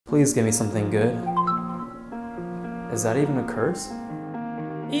Please give me something good. Is that even a curse?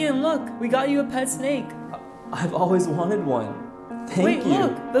 Ian, look, we got you a pet snake. I've always wanted one. Thank you. Wait,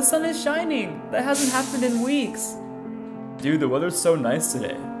 look, the sun is shining. That hasn't happened in weeks. Dude, the weather's so nice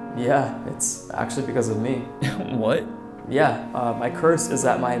today. Yeah, it's actually because of me. What? Yeah, my curse is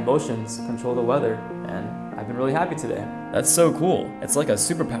that my emotions control the weather, and I've been really happy today. That's so cool. It's like a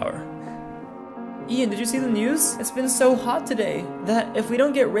superpower. Ian, did you see the news? It's been so hot today that if we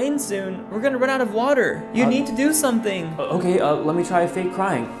don't get rain soon, we're gonna run out of water. You need to do something. Okay, let me try fake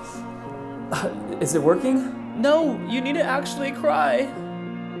crying. Is it working? No, you need to actually cry.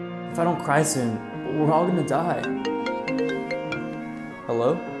 If I don't cry soon, we're all gonna die.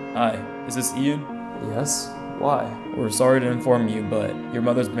 Hello? Hi, is this Ian? Yes? Why? We're sorry to inform you, but your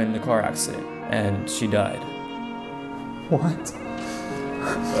mother's been in a car accident, and she died. What?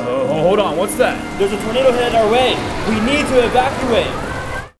 Hold on, what's that? There's a tornado headed our way. We need to evacuate.